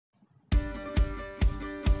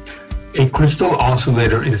A crystal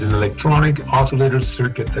oscillator is an electronic oscillator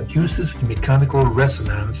circuit that uses the mechanical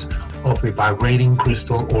resonance of a vibrating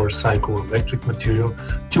crystal or piezoelectric material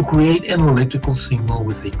to create an electrical signal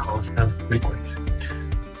with a constant frequency.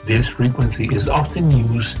 This frequency is often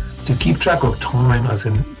used to keep track of time as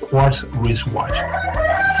in quartz wristwatch,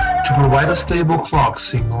 to provide a stable clock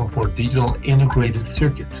signal for digital integrated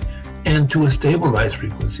circuits, and to stabilize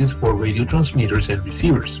frequencies for radio transmitters and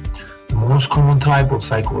receivers. The most common type of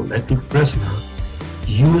piezoelectric resonator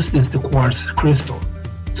used is the quartz crystal,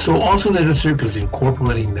 so oscillator circuits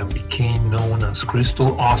incorporating them became known as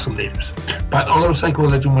crystal oscillators. But other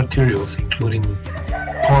piezoelectric materials, including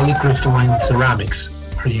polycrystalline ceramics,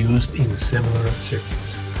 are used in similar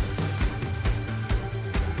circuits.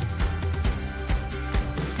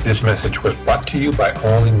 This message was brought to you by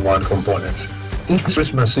All-in-One Components. This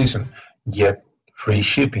Christmas season, get free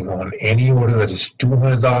shipping on any order that is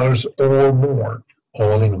 $200 or more.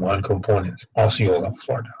 All-in-One Components, Osceola,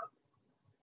 Florida.